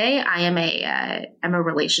 But today I'm a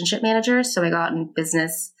relationship manager. So I go out and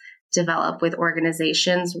business develop with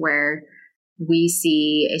organizations where we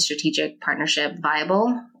see a strategic partnership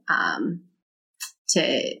viable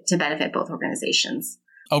to benefit both organizations.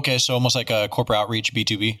 Okay, so almost like a corporate outreach,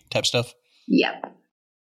 B2B type stuff? Yep.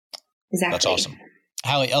 Exactly. That's awesome.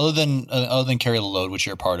 Hallie, other than Carry the Load, which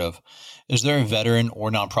you're a part of, is there a veteran or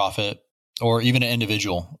nonprofit or even an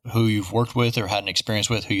individual who you've worked with or had an experience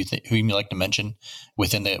with who you like to mention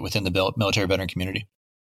within the military veteran community?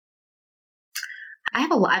 I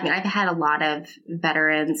have a lot. I've had a lot of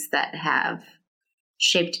veterans that have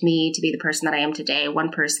shaped me to be the person that I am today.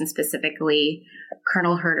 One person specifically,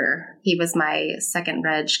 Colonel Herder. He was my second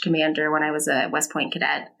Reg commander when I was a West Point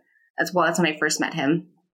cadet. That's when I first met him.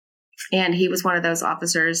 And he was one of those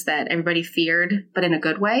officers that everybody feared, but in a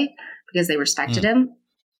good way, because they respected him.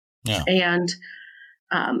 Yeah. And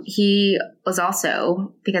he was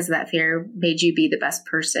also, because of that fear, made you be the best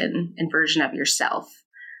person and version of yourself.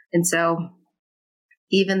 And so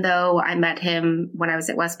even though I met him when I was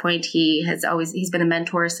at West Point, he's been a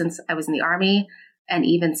mentor since I was in the Army. And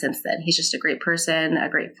even since then, he's just a great person, a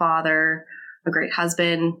great father, a great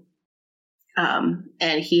husband.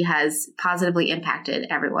 And he has positively impacted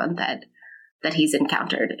everyone that he's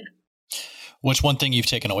encountered. What's one thing you've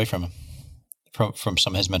taken away from him, from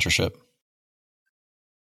some of his mentorship?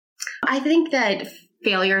 I think that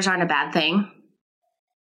failures aren't a bad thing.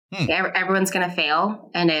 Everyone's going to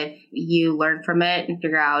fail. And if you learn from it and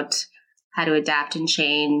figure out how to adapt and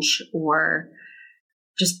change, or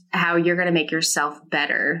just how you're going to make yourself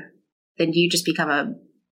better, then you just become a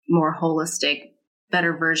more holistic,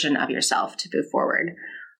 better version of yourself to move forward.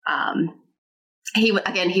 He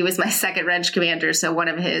was my second wrench commander. So one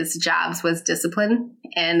of his jobs was discipline.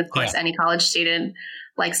 And of course, any college student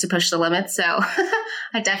likes to push the limits. So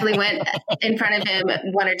I definitely went in front of him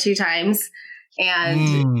 1 or 2 times.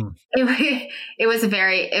 And it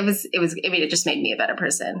just made me a better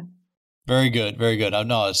person. Very good. Very good. I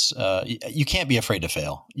know you can't be afraid to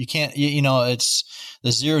fail. You can't, it's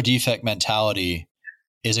the zero defect mentality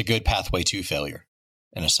is a good pathway to failure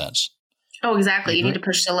in a sense. Oh, exactly. You need to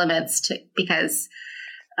push the limits because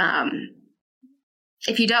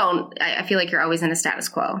if you don't, I feel like you're always in a status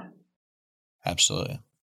quo. Absolutely.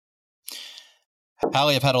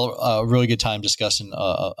 Hallie, I've had a really good time discussing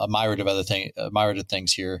a myriad of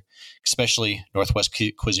things here, especially Northwest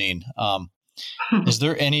cuisine. Is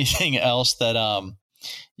there anything else that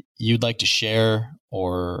you'd like to share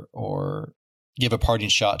or give a parting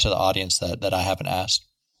shot to the audience that I haven't asked?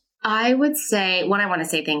 I would say, I want to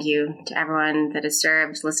say thank you to everyone that has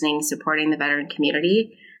served, listening, supporting the veteran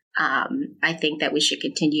community. I think that we should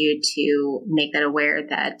continue to make that aware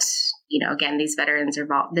that, again, these veterans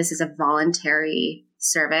this is a voluntary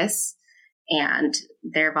service, and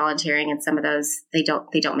they're volunteering, and some of those, they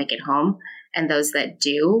don't make it home. And those that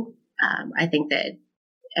do, I think that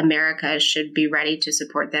America should be ready to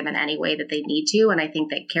support them in any way that they need to. And I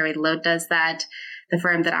think that Carry the Load does that. The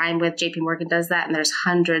firm that I'm with, JP Morgan, does that. And there's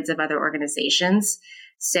hundreds of other organizations.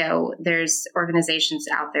 So there's organizations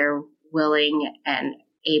out there willing and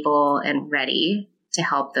able and ready to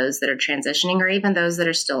help those that are transitioning, or even those that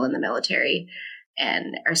are still in the military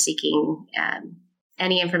and are seeking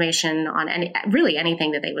any information on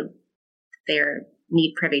anything that they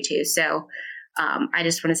need privy to. So I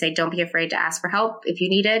just want to say, don't be afraid to ask for help if you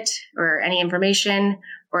need it, or any information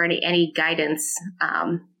or any guidance.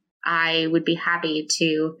 I would be happy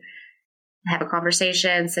to have a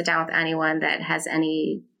conversation, sit down with anyone that has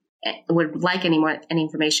would like any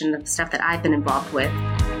information of the stuff that I've been involved with.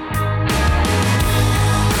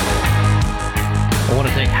 I want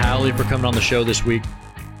to thank Hallie for coming on the show this week.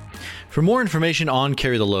 For more information on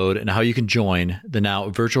Carry the Load and how you can join the now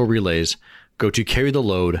virtual relays, go to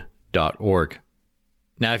carrytheload.org.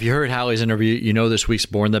 Now, if you heard Hallie's interview, you know this week's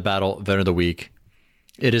Born the Battle Veteran of the Week.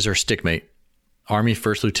 It is our stickmate, Army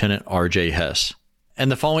First Lieutenant R.J. Hess.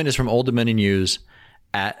 And the following is from Old Dominion News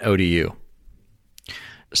at ODU.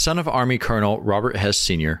 Son of Army Colonel Robert Hess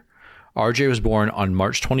Sr., R.J. was born on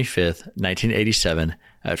March 25th, 1987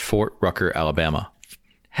 at Fort Rucker, Alabama.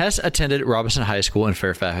 Hess attended Robinson High School in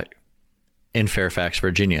Fairfax,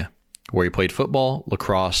 Virginia, where he played football,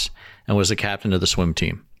 lacrosse, and was the captain of the swim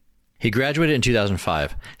team. He graduated in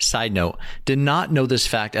 2005. Side note, did not know this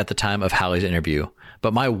fact at the time of Hallie's interview,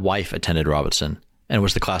 but my wife attended Robinson and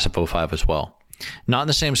was the class of 05 as well. Not in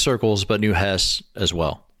the same circles, but knew Hess as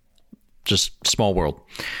well. Just small world.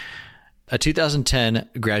 A 2010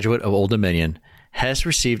 graduate of Old Dominion, Hess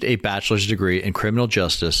received a bachelor's degree in criminal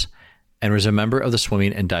justice and was a member of the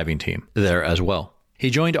swimming and diving team there as well.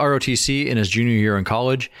 He joined ROTC in his junior year in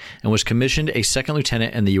college and was commissioned a second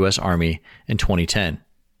lieutenant in the U.S. Army in 2010.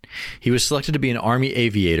 He was selected to be an Army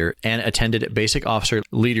aviator and attended Basic Officer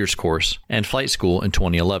Leaders Course and Flight School in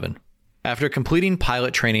 2011. After completing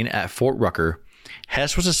pilot training at Fort Rucker,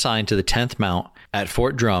 Hess was assigned to the 10th Mount at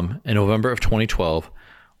Fort Drum in November of 2012,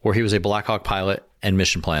 where he was a Black Hawk pilot and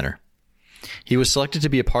mission planner. He was selected to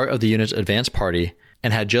be a part of the unit's advanced party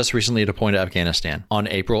and had just recently deployed to Afghanistan on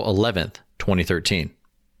April 11th, 2013.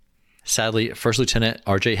 Sadly, First Lieutenant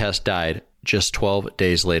R.J. Hess died just 12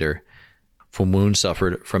 days later from wounds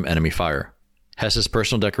suffered from enemy fire. Hess's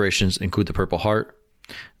personal decorations include the Purple Heart,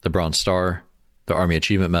 the Bronze Star, the Army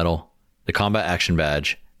Achievement Medal, the Combat Action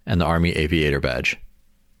Badge, and the Army Aviator Badge.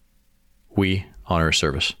 We honor his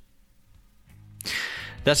service.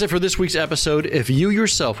 That's it for this week's episode. If you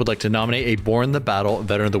yourself would like to nominate a Born the Battle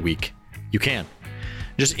Veteran of the Week, you can.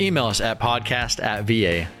 Just email us at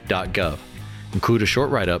podcast@va.gov. Include a short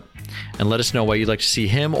write-up and let us know why you'd like to see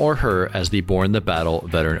him or her as the Born the Battle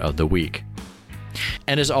Veteran of the Week.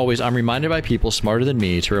 And as always, I'm reminded by people smarter than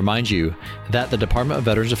me to remind you that the Department of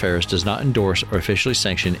Veterans Affairs does not endorse or officially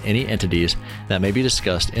sanction any entities that may be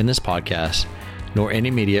discussed in this podcast, nor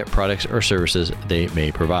any media, products, or services they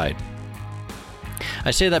may provide.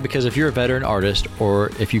 I say that because if you're a veteran artist,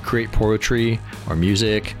 or if you create poetry or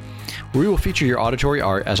music, we will feature your auditory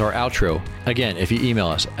art as our outro. Again, if you email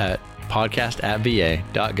us at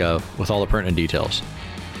podcast@va.gov with all the pertinent details.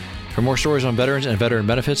 For more stories on veterans and veteran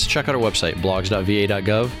benefits, check out our website,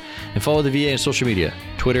 blogs.va.gov, and follow the VA on social media,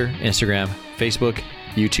 Twitter, Instagram, Facebook,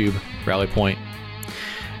 YouTube, Rally Point,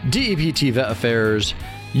 DEPT Vet Affairs,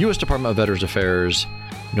 U.S. Department of Veterans Affairs.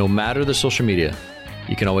 No matter the social media,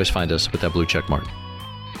 you can always find us with that blue check mark.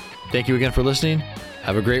 Thank you again for listening.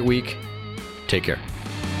 Have a great week. Take care.